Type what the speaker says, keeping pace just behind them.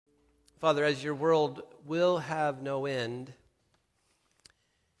Father, as your world will have no end,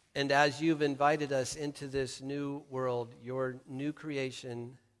 and as you've invited us into this new world, your new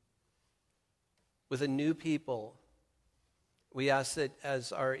creation, with a new people, we ask that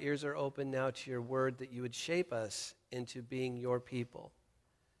as our ears are open now to your word, that you would shape us into being your people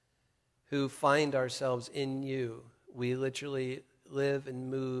who find ourselves in you. We literally live and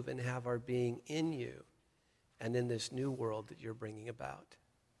move and have our being in you and in this new world that you're bringing about.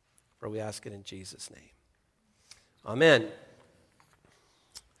 For we ask it in Jesus' name. Amen.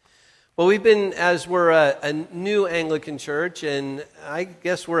 Well, we're a new Anglican church, and I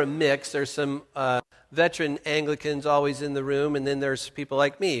guess we're a mix. There's some veteran Anglicans always in the room, and then there's people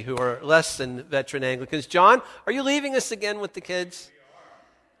like me who are less than veteran Anglicans. John, are you leaving us again with the kids?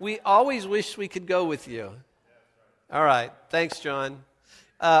 We always wish we could go with you. All right. Thanks, John.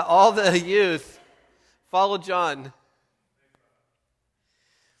 All the youth, follow John.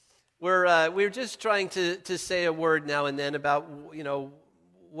 We're just trying to say a word now and then about,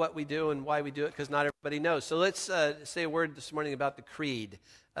 what we do and why we do it, because not everybody knows. So let's say a word this morning about the creed.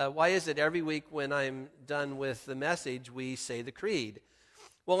 Why is it every week when I'm done with the message, we say the creed?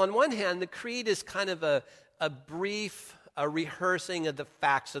 Well, on one hand, the creed is kind of a brief rehearsing of the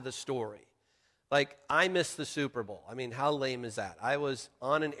facts of the story. Like, I missed the Super Bowl. I mean, how lame is that? I was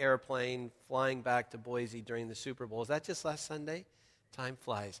on an airplane flying back to Boise during the Super Bowl. Was that just last Sunday? Time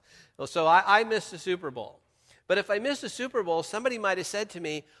flies. Well, so I missed the Super Bowl. But if I missed the Super Bowl, somebody might have said to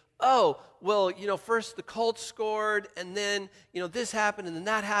me, first the Colts scored, and then, this happened, and then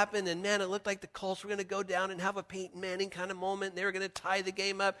that happened, and man, it looked like the Colts were going to go down and have a Peyton Manning kind of moment, and they were going to tie the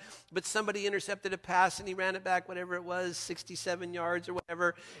game up, but somebody intercepted a pass, and he ran it back, whatever it was, 67 yards or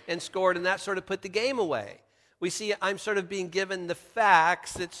whatever, and scored, and that sort of put the game away. We see I'm sort of being given the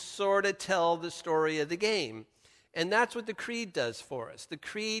facts that sort of tell the story of the game. And that's what the creed does for us. The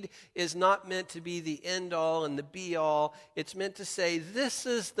creed is not meant to be the end-all and the be-all. It's meant to say, this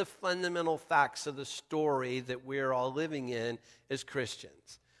is the fundamental facts of the story that we're all living in as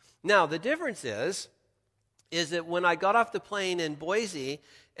Christians. Now, the difference is that when I got off the plane in Boise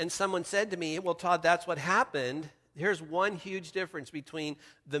and someone said to me, well, Todd, that's what happened, here's one huge difference between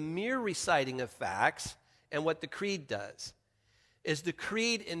the mere reciting of facts and what the creed does, is the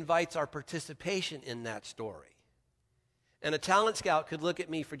creed invites our participation in that story. And a talent scout could look at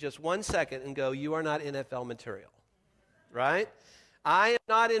me for just 1 second and go, you are not NFL material, right? I am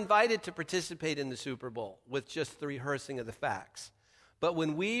not invited to participate in the Super Bowl with just the rehearsing of the facts. But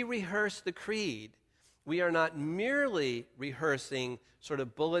when we rehearse the creed, we are not merely rehearsing sort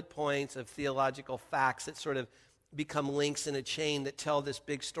of bullet points of theological facts that sort of become links in a chain that tell this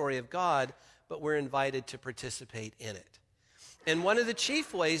big story of God, but we're invited to participate in it. And one of the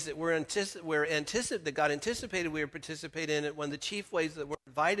chief ways that that God anticipated we would participate in it, one of the chief ways that we're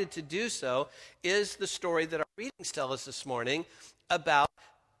invited to do so is the story that our readings tell us this morning about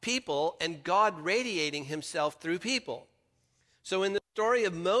people and God radiating himself through people. So in the story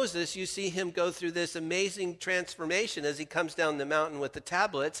of Moses, you see him go through this amazing transformation as he comes down the mountain with the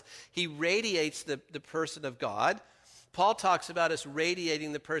tablets. He radiates the person of God. Paul talks about us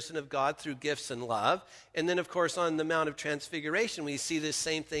radiating the person of God through gifts and love. And then, of course, on the Mount of Transfiguration, we see this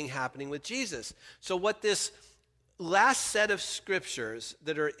same thing happening with Jesus. So what this last set of scriptures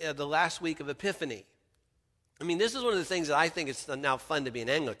that are the last week of Epiphany, I mean, this is one of the things that I think it's now fun to be an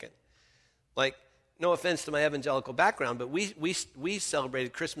Anglican. Like, no offense to my evangelical background, but we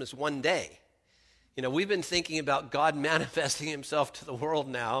celebrated Christmas one day. We've been thinking about God manifesting himself to the world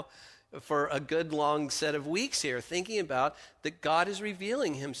now for a good long set of weeks here, thinking about that God is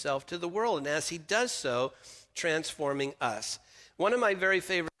revealing himself to the world, and as he does so, transforming us. One of my very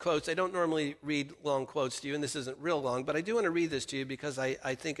favorite quotes, I don't normally read long quotes to you, and this isn't real long, but I do want to read this to you because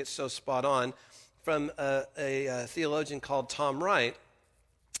I think it's so spot on, from a theologian called Tom Wright.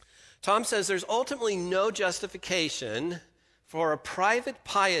 Tom says, there's ultimately no justification for a private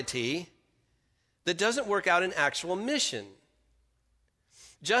piety that doesn't work out an actual mission.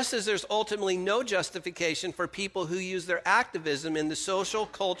 Just as there's ultimately no justification for people who use their activism in the social,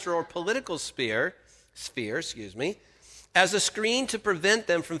 cultural, or political sphere, as a screen to prevent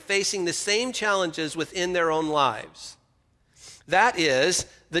them from facing the same challenges within their own lives. That is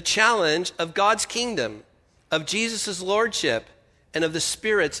the challenge of God's kingdom, of Jesus' lordship, and of the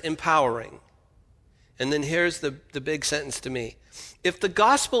Spirit's empowering. And then here's the big sentence to me. If the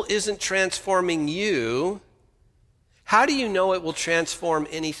gospel isn't transforming you, how do you know it will transform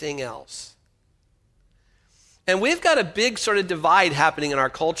anything else? And we've got a big sort of divide happening in our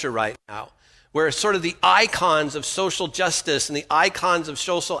culture right now, where sort of the icons of social justice and the icons of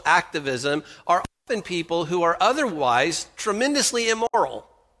social activism are often people who are otherwise tremendously immoral.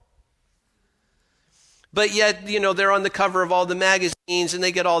 But yet, they're on the cover of all the magazines and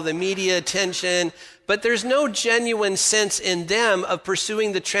they get all the media attention. But there's no genuine sense in them of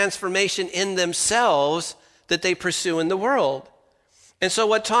pursuing the transformation in themselves that they pursue in the world. And so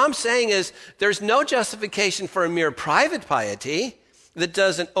what Tom's saying is there's no justification for a mere private piety that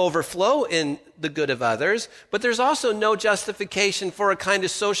doesn't overflow in the good of others, but there's also no justification for a kind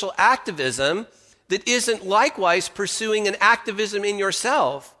of social activism that isn't likewise pursuing an activism in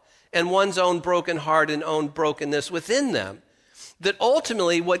yourself and one's own broken heart and own brokenness within them. That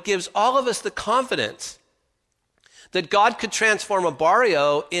ultimately what gives all of us the confidence that God could transform a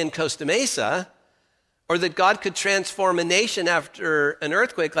barrio in Costa Mesa, or that God could transform a nation after an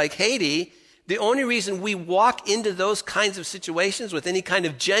earthquake like Haiti, the only reason we walk into those kinds of situations with any kind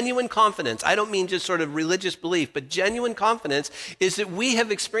of genuine confidence, I don't mean just sort of religious belief, but genuine confidence, is that we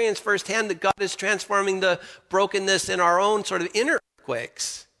have experienced firsthand that God is transforming the brokenness in our own sort of inner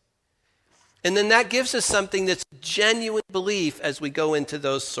earthquakes. And then that gives us something that's genuine belief as we go into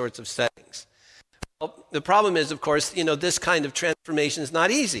those sorts of settings. Well, the problem is, of course, this kind of transformation is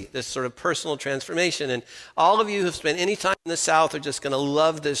not easy, this sort of personal transformation. And all of you who've spent any time in the South are just going to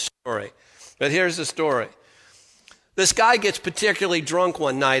love this story. But here's the story. This guy gets particularly drunk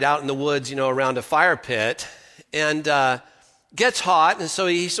one night out in the woods, around a fire pit, and gets hot, and so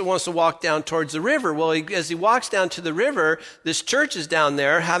he wants to walk down towards the river. Well, as he walks down to the river, this church is down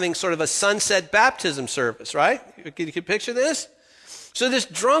there having sort of a sunset baptism service, right? You can picture this? So this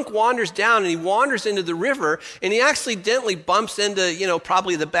drunk wanders down, and he wanders into the river, and he accidentally bumps into,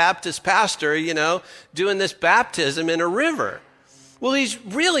 probably the Baptist pastor, doing this baptism in a river. Well, he's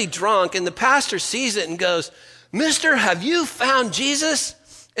really drunk, and the pastor sees it and goes, "Mister, have you found Jesus?"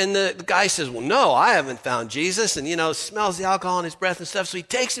 And the guy says, "Well, no, I haven't found Jesus." And, smells the alcohol in his breath and stuff. So he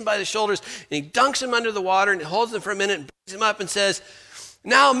takes him by the shoulders and he dunks him under the water and holds him for a minute and brings him up and says,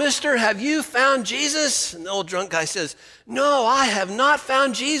 "Now, mister, have you found Jesus?" And the old drunk guy says, "No, I have not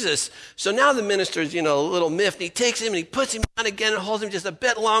found Jesus." So now the minister's, a little miffed. And he takes him and he puts him down again and holds him just a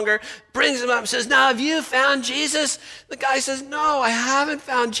bit longer, brings him up and says, "Now, have you found Jesus?" The guy says, "No, I haven't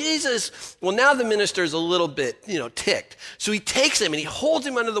found Jesus." Well, now the minister's a little bit, ticked. So he takes him and he holds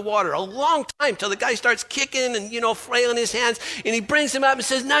him under the water a long time till the guy starts kicking and, flailing his hands. And he brings him up and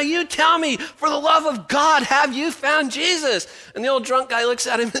says, "Now you tell me, for the love of God, have you found Jesus?" And the old drunk guy looks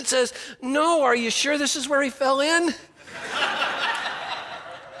at him and says, "No, are you sure this is where he fell in?"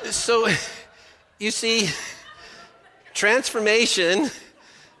 So, you see, transformation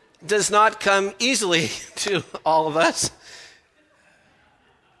does not come easily to all of us.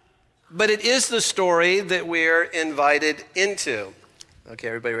 But it is the story that we're invited into. Okay,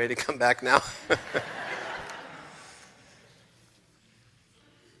 everybody ready to come back now?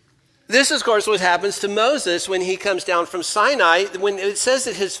 This, of course, what happens to Moses when he comes down from Sinai. When it says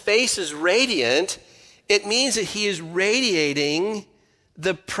that his face is radiant, it means that he is radiating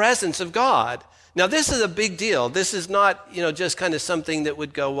the presence of God. Now, this is a big deal. This is not, just kind of something that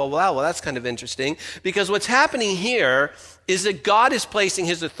would go, well, that's kind of interesting. Because what's happening here is that God is placing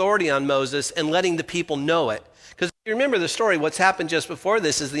his authority on Moses and letting the people know it. Because if you remember the story, what's happened just before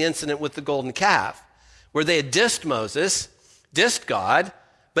this is the incident with the golden calf, where they had dissed Moses, dissed God,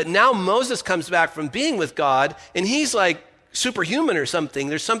 but now Moses comes back from being with God, and he's like superhuman or something.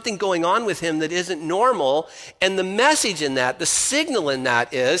 There's something going on with him that isn't normal. And the message in that, the signal in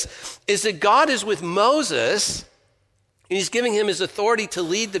that is that God is with Moses, and he's giving him his authority to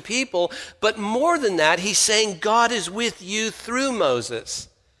lead the people. But more than that, he's saying God is with you through Moses.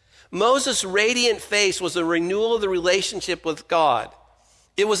 Moses' radiant face was a renewal of the relationship with God.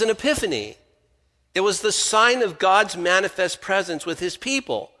 It was an epiphany. It was the sign of God's manifest presence with his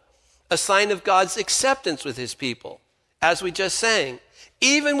people, a sign of God's acceptance with his people, as we just sang.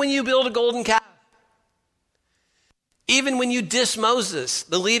 Even when you build a golden calf, even when you diss Moses,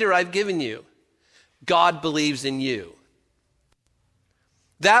 the leader I've given you, God believes in you.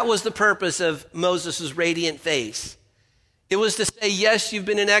 That was the purpose of Moses' radiant face. It was to say, yes, you've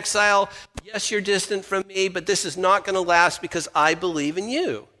been in exile. Yes, you're distant from me, but this is not going to last because I believe in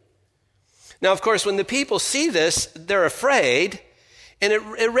you. Now, of course, when the people see this, they're afraid. And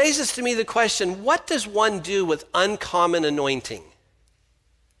it raises to me the question, what does one do with uncommon anointing?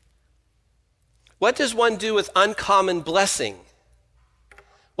 What does one do with uncommon blessing?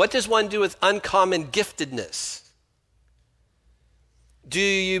 What does one do with uncommon giftedness? Do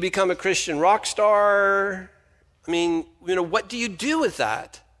you become a Christian rock star? I mean, what do you do with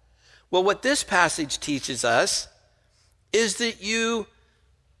that? Well, what this passage teaches us is that you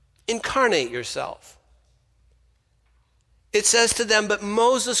incarnate yourself. It says to them, but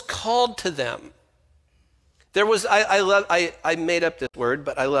Moses called to them. There was, I made up this word,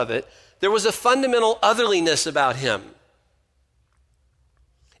 but I love it. There was a fundamental otherliness about him.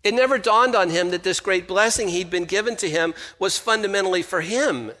 It never dawned on him that this great blessing he'd been given to him was fundamentally for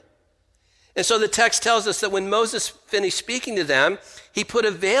him. And so the text tells us that when Moses finished speaking to them, he put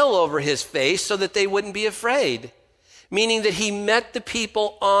a veil over his face so that they wouldn't be afraid, meaning that he met the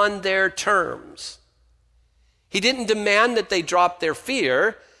people on their terms. He didn't demand that they drop their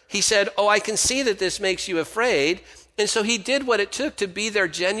fear. He said, oh, I can see that this makes you afraid. And so he did what it took to be their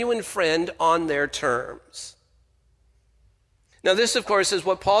genuine friend on their terms. Now, this, of course, is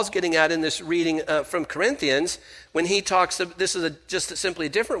what Paul's getting at in this reading from Corinthians when he talks, this is just simply a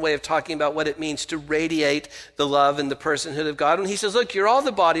different way of talking about what it means to radiate the love and the personhood of God. When he says, look, you're all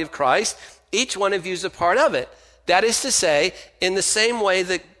the body of Christ. Each one of you is a part of it. That is to say, in the same way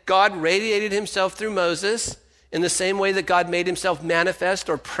that God radiated himself through Moses, in the same way that God made himself manifest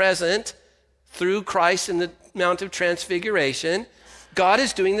or present through Christ in the Mount of Transfiguration, God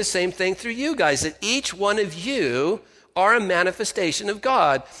is doing the same thing through you guys, that each one of you are a manifestation of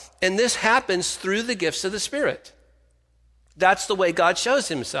God. And this happens through the gifts of the Spirit. That's the way God shows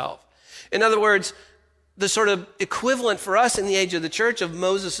himself. In other words, the sort of equivalent for us in the age of the church of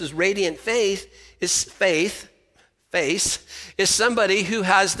Moses' radiant face is somebody who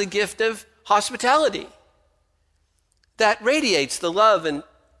has the gift of hospitality that radiates the love and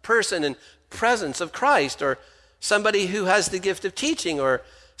person and presence of Christ, or somebody who has the gift of teaching, or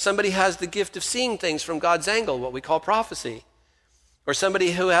somebody has the gift of seeing things from God's angle, what we call prophecy, or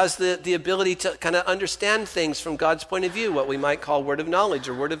somebody who has the ability to kind of understand things from God's point of view, what we might call word of knowledge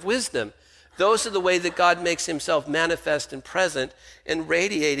or word of wisdom. Those are the way that God makes himself manifest and present and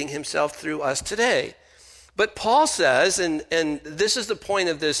radiating himself through us today. But Paul says, and this is the point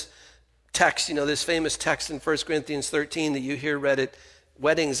of this text, this famous text in 1 Corinthians 13 that you hear read at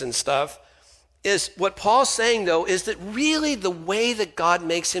weddings and stuff, is what Paul's saying, though, is that really the way that God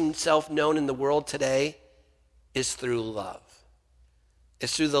makes himself known in the world today is through love.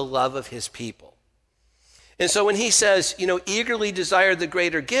 It's through the love of his people. And so when he says, eagerly desire the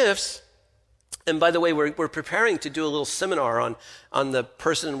greater gifts, and by the way, we're preparing to do a little seminar on the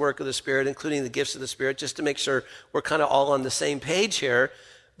person and work of the Spirit, including the gifts of the Spirit, just to make sure we're kind of all on the same page here.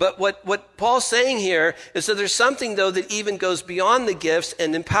 But what Paul's saying here is that there's something, though, that even goes beyond the gifts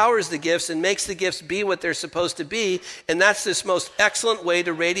and empowers the gifts and makes the gifts be what they're supposed to be, and that's this most excellent way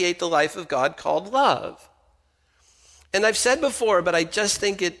to radiate the life of God called love. And I've said before, but I just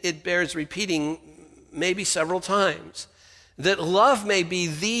think it bears repeating maybe several times, that love may be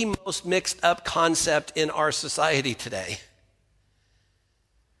the most mixed up concept in our society today.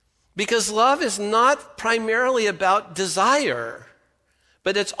 Because love is not primarily about desire,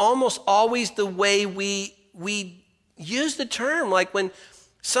 but it's almost always the way we use the term. Like when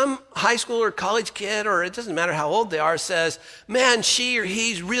some high school or college kid, or it doesn't matter how old they are, says, man, she or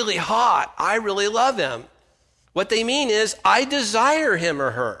he's really hot. I really love him. What they mean is, I desire him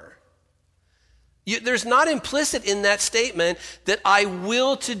or her. There's not implicit in that statement that I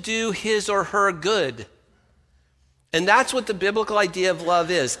will to do his or her good. And that's what the biblical idea of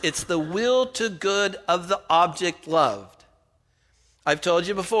love is. It's the will to good of the object loved. I've told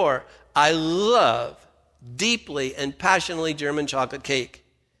you before, I love deeply and passionately German chocolate cake,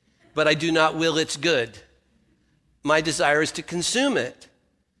 but I do not will its good. My desire is to consume it.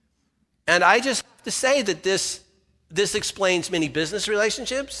 And I just have to say that this explains many business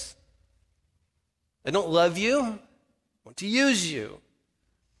relationships. I don't love you, I want to use you.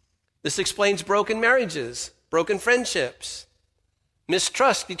 This explains broken marriages, broken friendships,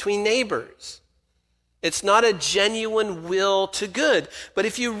 mistrust between neighbors. It's not a genuine will to good. But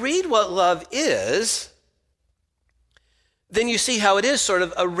if you read what love is, then you see how it is sort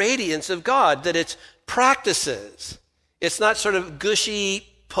of a radiance of God, that it's practices. It's not sort of gushy,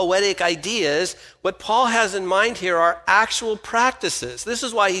 poetic ideas. What Paul has in mind here are actual practices. This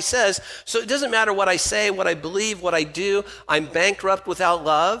is why he says, so it doesn't matter what I say, what I believe, what I do, I'm bankrupt without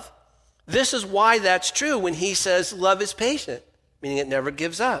love. This is why that's true when he says love is patient, meaning it never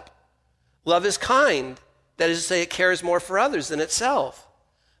gives up. Love is kind. That is to say, it cares more for others than itself.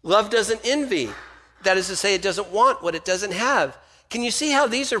 Love doesn't envy. That is to say, it doesn't want what it doesn't have. Can you see how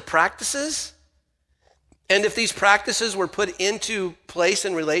these are practices? And if these practices were put into place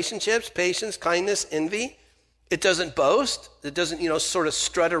in relationships, patience, kindness, envy, it doesn't boast. It doesn't, sort of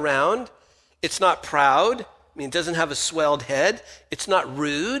strut around. It's not proud. It doesn't have a swelled head. It's not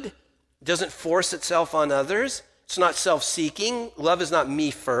rude. It doesn't force itself on others. It's not self-seeking. Love is not me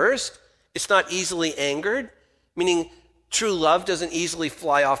first. It's not easily angered, meaning true love doesn't easily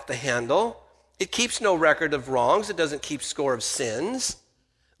fly off the handle. It keeps no record of wrongs. It doesn't keep score of sins.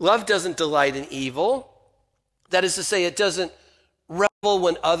 Love doesn't delight in evil. That is to say, it doesn't revel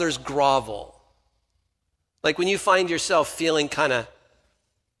when others grovel. Like when you find yourself feeling kind of,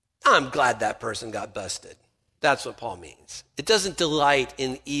 I'm glad that person got busted. That's what Paul means. It doesn't delight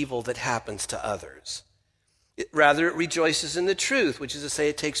in evil that happens to others. Rather, it rejoices in the truth, which is to say,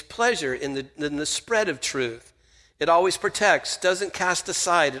 it takes pleasure in the spread of truth. It always protects, doesn't cast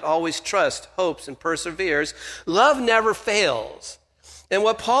aside. It always trusts, hopes, and perseveres. Love never fails. And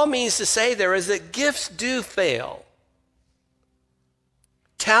what Paul means to say there is that gifts do fail.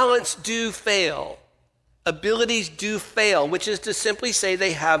 Talents do fail. Abilities do fail, which is to simply say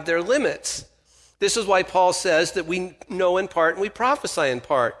they have their limits. This is why Paul says that we know in part and we prophesy in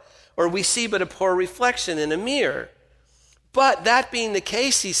part, or we see but a poor reflection in a mirror. But that being the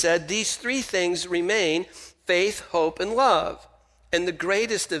case, he said, these three things remain: faith, hope, and love. And the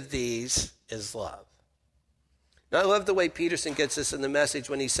greatest of these is love. Now, I love the way Peterson gets this in the Message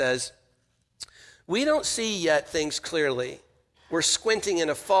when he says, we don't see yet things clearly. We're squinting in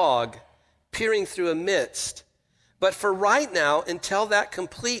a fog, peering through a mist. But for right now, until that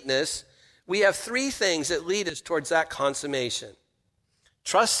completeness, we have three things that lead us towards that consummation.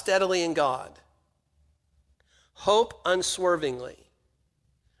 Trust steadily in God. Hope unswervingly.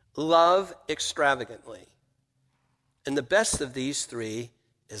 Love extravagantly. And the best of these three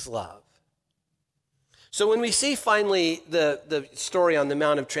is love. So when we see finally the story on the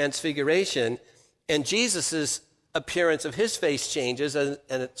Mount of Transfiguration and Jesus' appearance of his face changes, and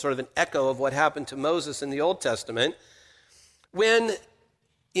it's sort of an echo of what happened to Moses in the Old Testament, when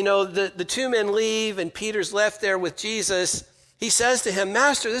the two men leave and Peter's left there with Jesus, he says to him,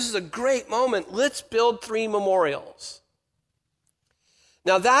 Master, this is a great moment. Let's build 3 memorials.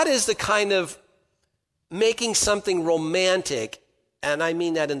 Now that is the kind of making something romantic, and I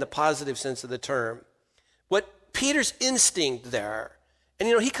mean that in the positive sense of the term. What Peter's instinct there, and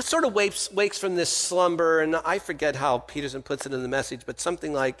he sort of wakes from this slumber, and I forget how Peterson puts it in the Message, but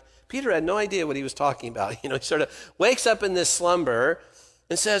something like, Peter had no idea what he was talking about. He sort of wakes up in this slumber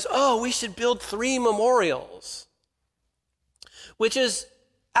and says, we should build 3 memorials. Which is,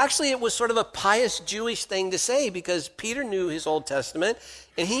 actually it was sort of a pious Jewish thing to say, because Peter knew his Old Testament,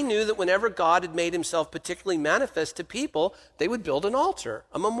 and he knew that whenever God had made himself particularly manifest to people, they would build an altar,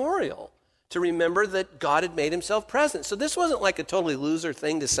 a memorial, to remember that God had made himself present. So this wasn't like a totally loser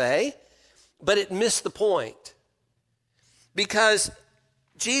thing to say, but it missed the point. Because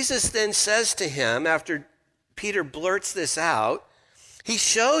Jesus then says to him, after Peter blurts this out, he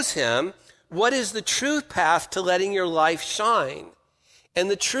shows him what is the true path to letting your life shine.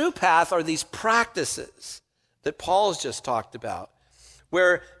 And the true path are these practices that Paul's just talked about,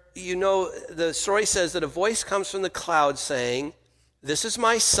 where, the story says that a voice comes from the cloud saying, this is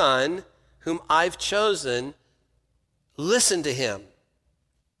my son whom I've chosen, listen to him.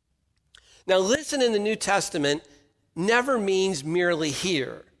 Now, listen in the New Testament never means merely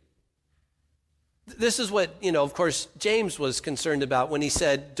hear. This is what, of course, James was concerned about when he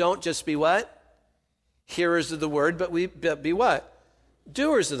said, don't just be what? Hearers of the word, but be what?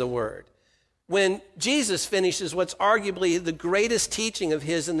 Doers of the word. When Jesus finishes what's arguably the greatest teaching of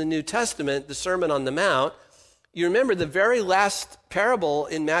his in the New Testament, the Sermon on the Mount, you remember the very last parable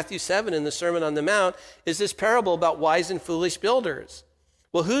in Matthew 7 in the Sermon on the Mount is this parable about wise and foolish builders.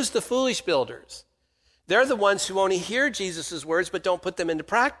 Well, who's the foolish builders? They're the ones who only hear Jesus' words but don't put them into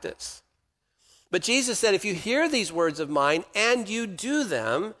practice. But Jesus said, if you hear these words of mine and you do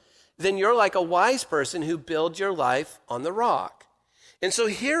them, then you're like a wise person who builds your life on the rock. And so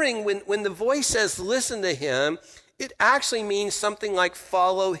hearing, when the voice says listen to him, it actually means something like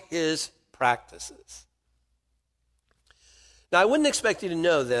follow his practices. Now, I wouldn't expect you to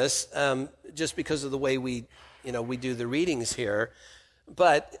know this just because of the way we do the readings here,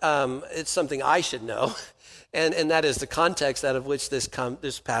 but it's something I should know, and that is the context out of which this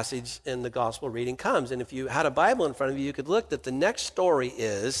passage in the gospel reading comes. And if you had a Bible in front of you, you could look that the next story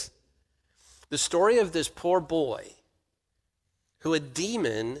is the story of this poor boy who a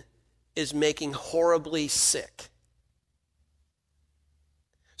demon is making horribly sick.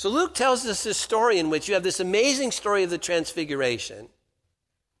 So Luke tells us this story in which you have this amazing story of the Transfiguration.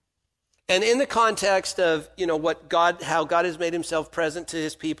 And in the context of, how God has made himself present to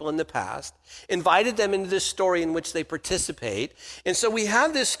his people in the past, invited them into this story in which they participate. And so we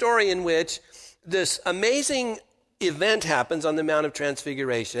have this story in which this amazing event happens on the Mount of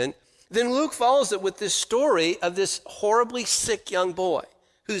Transfiguration. Then Luke follows it with this story of this horribly sick young boy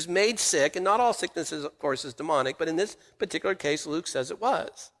who's made sick, and not all sickness, of course, is demonic, but in this particular case, Luke says it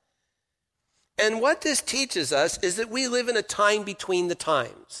was. And what this teaches us is that we live in a time between the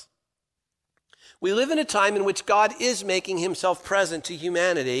times. We live in a time in which God is making himself present to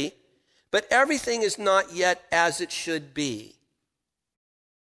humanity, but everything is not yet as it should be.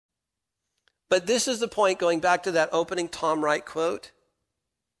 But this is the point, going back to that opening Tom Wright quote.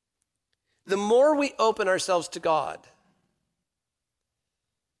 The more we open ourselves to God,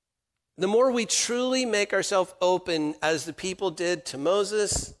 the more we truly make ourselves open, as the people did to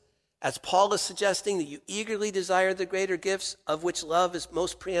Moses, as Paul is suggesting, that you eagerly desire the greater gifts, of which love is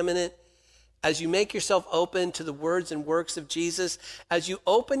most preeminent. As you make yourself open to the words and works of Jesus, as you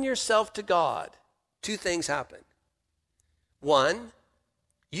open yourself to God, two things happen. One,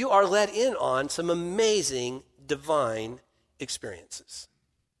 you are let in on some amazing divine experiences.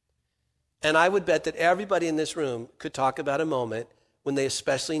 And I would bet that everybody in this room could talk about a moment when they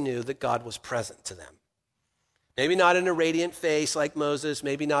especially knew that God was present to them. Maybe not in a radiant face like Moses,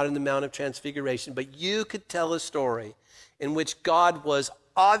 maybe not in the Mount of Transfiguration, but you could tell a story in which God was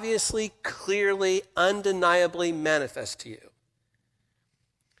obviously, clearly, undeniably manifest to you.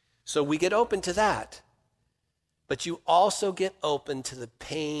 So we get open to that, but you also get open to the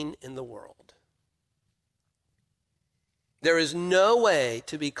pain in the world. There is no way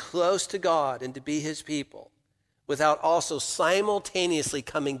to be close to God and to be his people without also simultaneously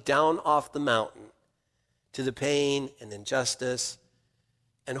coming down off the mountain to the pain and injustice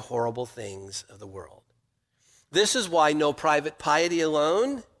and horrible things of the world. This is why no private piety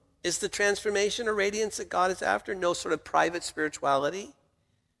alone is the transformation or radiance that God is after. No sort of private spirituality,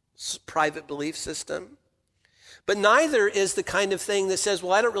 private belief system. But neither is the kind of thing that says,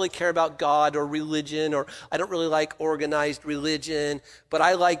 well, I don't really care about God or religion, or I don't really like organized religion, but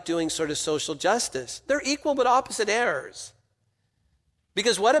I like doing sort of social justice. They're equal but opposite errors.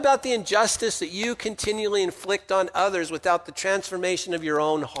 Because what about the injustice that you continually inflict on others without the transformation of your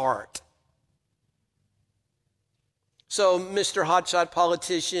own heart? So Mr. Hotshot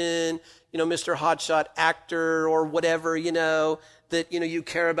politician, Mr. Hotshot actor or whatever, that, you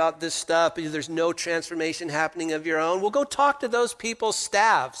care about this stuff, but there's no transformation happening of your own. Well, go talk to those people's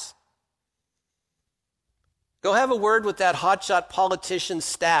staffs. Go have a word with that hotshot politician's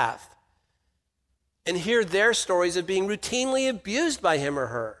staff and hear their stories of being routinely abused by him or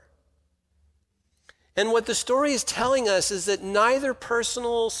her. And what the story is telling us is that neither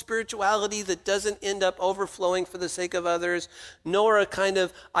personal spirituality that doesn't end up overflowing for the sake of others, nor a kind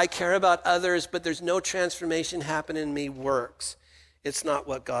of, I care about others, but there's no transformation happening in me works. It's not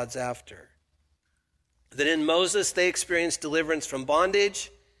what God's after. That in Moses, they experienced deliverance from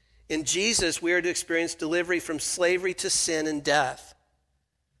bondage. In Jesus, we are to experience delivery from slavery to sin and death.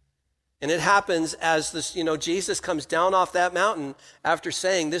 And it happens as this, Jesus comes down off that mountain after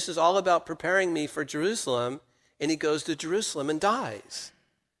saying, this is all about preparing me for Jerusalem, and he goes to Jerusalem and dies.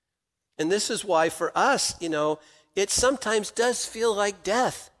 And this is why for us, it sometimes does feel like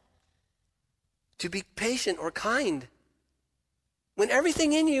death to be patient or kind. When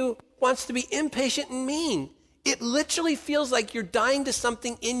everything in you wants to be impatient and mean, it literally feels like you're dying to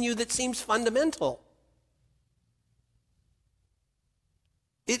something in you that seems fundamental.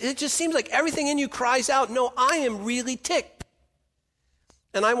 It just seems like everything in you cries out, no, I am really ticked.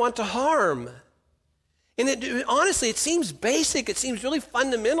 And I want to harm. And honestly, it seems basic. It seems really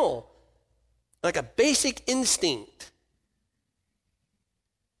fundamental. Like a basic instinct.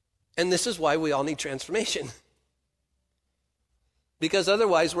 And this is why we all need transformation. Because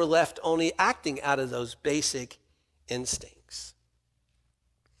otherwise we're left only acting out of those basic instincts.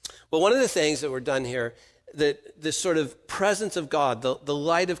 Well, one of the things that we're done here, that this sort of presence of God, the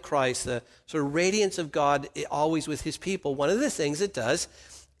light of Christ, the sort of radiance of God always with his people, one of the things it does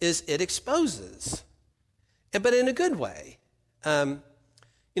is it exposes, but in a good way.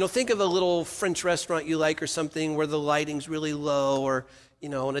 Think of a little French restaurant you like or something where the lighting's really low, or,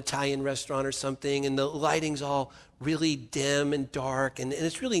 an Italian restaurant or something, and the lighting's all really dim and dark, and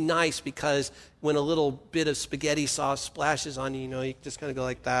it's really nice because when a little bit of spaghetti sauce splashes on you, you just kind of go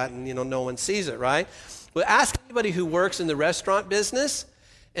like that, and, no one sees it, right? Well, ask anybody who works in the restaurant business,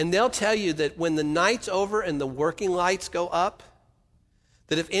 and they'll tell you that when the night's over and the working lights go up,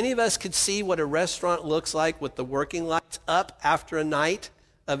 that if any of us could see what a restaurant looks like with the working lights up after a night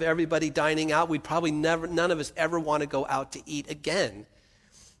of everybody dining out, we'd probably none of us ever want to go out to eat again,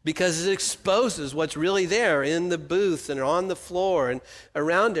 because it exposes what's really there in the booths and on the floor and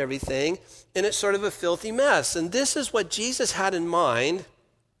around everything, and it's sort of a filthy mess. And this is what Jesus had in mind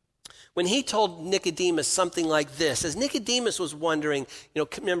when he told Nicodemus something like this. As Nicodemus was wondering,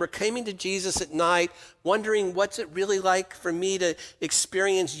 remember, coming to Jesus at night, wondering what's it really like for me to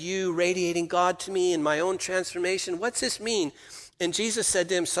experience you radiating God to me in my own transformation? What's this mean? And Jesus said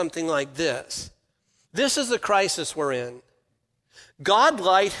to him something like this. This is the crisis we're in. God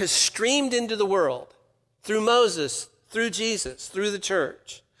light has streamed into the world through Moses, through Jesus, through the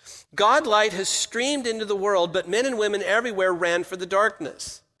church. God light has streamed into the world, but men and women everywhere ran for the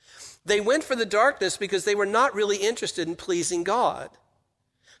darkness. They went for the darkness because they were not really interested in pleasing God.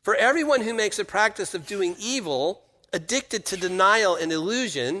 For everyone who makes a practice of doing evil, addicted to denial and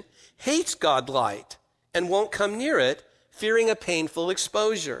illusion, hates God light and won't come near it, fearing a painful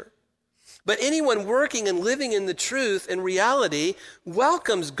exposure. But anyone working and living in the truth and reality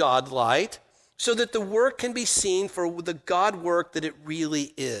welcomes God light so that the work can be seen for the God work that it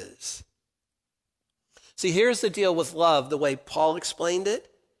really is. See, here's the deal with love, the way Paul explained it,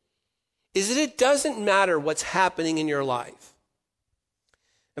 is that it doesn't matter what's happening in your life.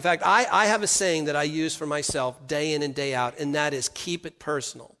 In fact, I have a saying that I use for myself day in and day out, and that is keep it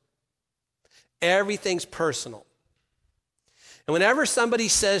personal. Everything's personal. And whenever somebody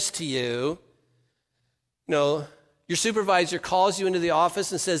says to you, your supervisor calls you into the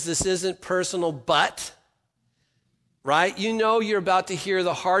office and says, this isn't personal, but, right? You know you're about to hear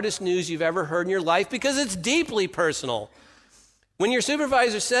the hardest news you've ever heard in your life because it's deeply personal. When your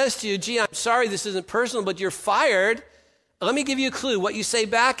supervisor says to you, gee, I'm sorry this isn't personal, but you're fired, let me give you a clue. What you say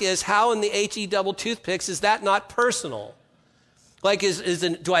back is, how in the HE double toothpicks is that not personal? Like,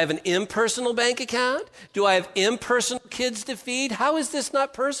 do I have an impersonal bank account? Do I have impersonal kids to feed? How is this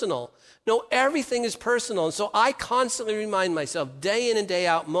not personal? No, everything is personal. And so I constantly remind myself, day in and day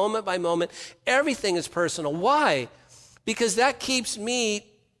out, moment by moment, everything is personal. Why? Because that keeps me,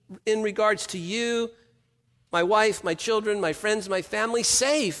 in regards to you, my wife, my children, my friends, my family,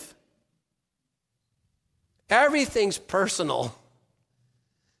 safe. Everything's personal.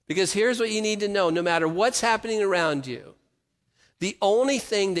 Because here's what you need to know. No matter what's happening around you, the only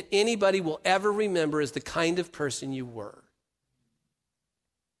thing that anybody will ever remember is the kind of person you were.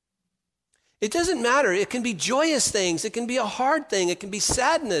 It doesn't matter. It can be joyous things. It can be a hard thing. It can be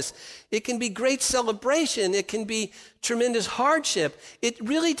sadness. It can be great celebration. It can be tremendous hardship. It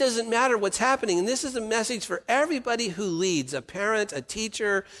really doesn't matter what's happening. And this is a message for everybody who leads, a parent, a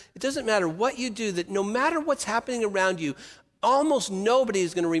teacher. It doesn't matter what you do, that no matter what's happening around you, almost nobody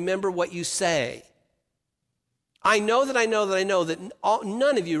is going to remember what you say. I know that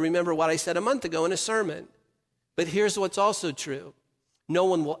none of you remember what I said a month ago in a sermon. But here's what's also true. No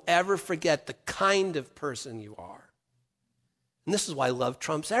one will ever forget the kind of person you are. And this is why love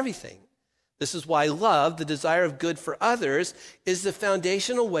trumps everything. This is why love, the desire of good for others, is the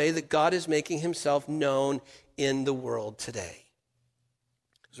foundational way that God is making himself known in the world today.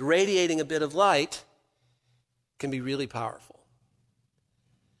 Because radiating a bit of light can be really powerful.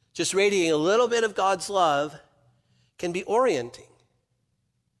 Just radiating a little bit of God's love can be orienting.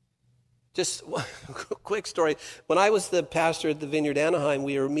 Just one quick story. When I was the pastor at the Vineyard Anaheim,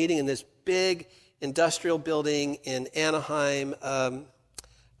 we were meeting in this big industrial building in Anaheim.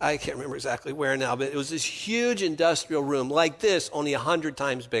 I can't remember exactly where now, but it was this huge industrial room like this, only 100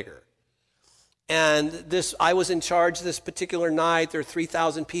 times bigger. And I was in charge this particular night. There were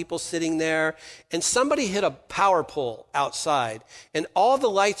 3,000 people sitting there. And somebody hit a power pole outside, and all the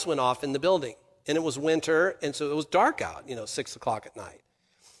lights went off in the building. And it was winter, and so it was dark out, 6 o'clock at night.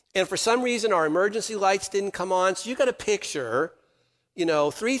 And for some reason, our emergency lights didn't come on. So you got to picture,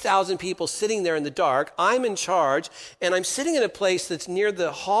 3,000 people sitting there in the dark. I'm in charge, and I'm sitting in a place that's near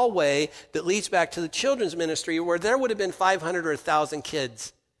the hallway that leads back to the children's ministry, where there would have been 500 or 1,000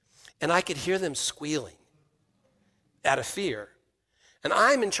 kids. And I could hear them squealing out of fear. And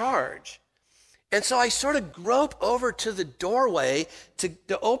I'm in charge. And so I sort of grope over to the doorway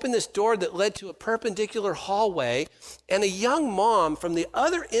to open this door that led to a perpendicular hallway. And a young mom from the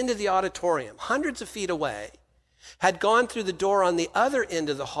other end of the auditorium, hundreds of feet away, had gone through the door on the other end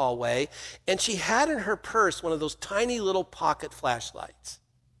of the hallway. And she had in her purse one of those tiny little pocket flashlights.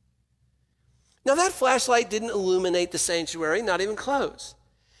 Now that flashlight didn't illuminate the sanctuary, not even close.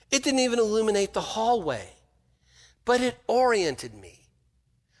 It didn't even illuminate the hallway. But it oriented me.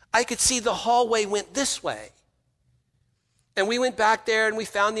 I could see the hallway went this way. And we went back there and we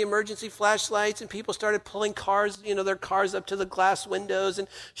found the emergency flashlights, and people started pulling their cars up to the glass windows and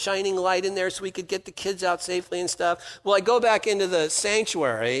shining light in there so we could get the kids out safely and stuff. Well, I go back into the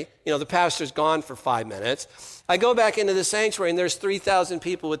sanctuary. The pastor's gone for 5 minutes. I go back into the sanctuary, and there's 3,000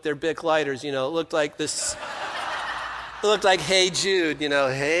 people with their Bic lighters. It looked like this. It looked like Hey Jude,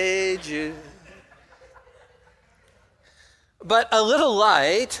 Hey Jude. But our little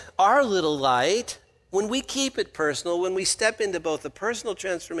light, when we keep it personal, when we step into both the personal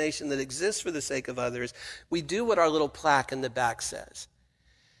transformation that exists for the sake of others, we do what our little plaque in the back says.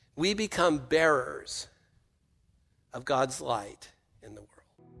 We become bearers of God's light in the world.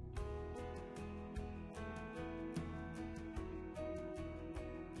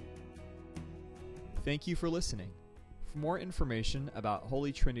 Thank you for listening. For more information about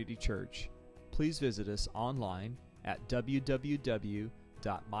Holy Trinity Church, please visit us online at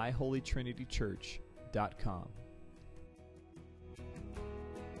www.myholytrinitychurch.com.